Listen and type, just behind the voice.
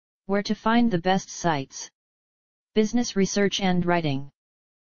Where to find the best sites. Business research and writing.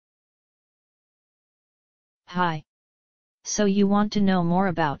 Hi. So you want to know more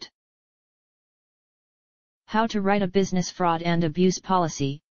about how to write a business fraud and abuse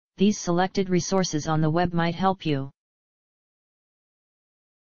policy? These selected resources on the web might help you.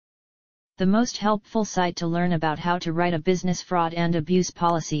 The most helpful site to learn about how to write a business fraud and abuse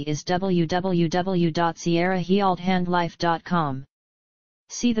policy is www.sierrahealthandlife.com.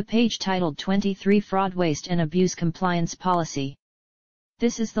 See the page titled 23 Fraud, Waste and Abuse Compliance Policy.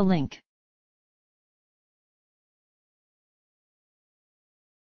 This is the link.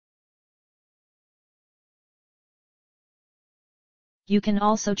 You can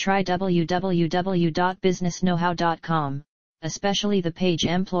also try www.businessknowhow.com, especially the page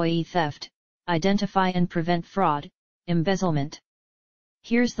Employee Theft, Identify and Prevent Fraud, Embezzlement.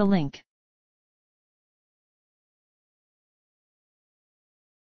 Here's the link.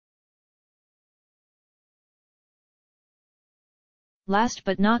 Last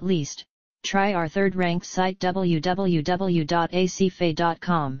but not least, try our third-ranked site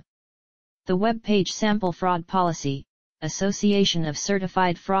www.acfa.com. The web page Sample Fraud Policy, Association of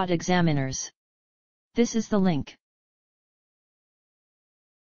Certified Fraud Examiners. This is the link.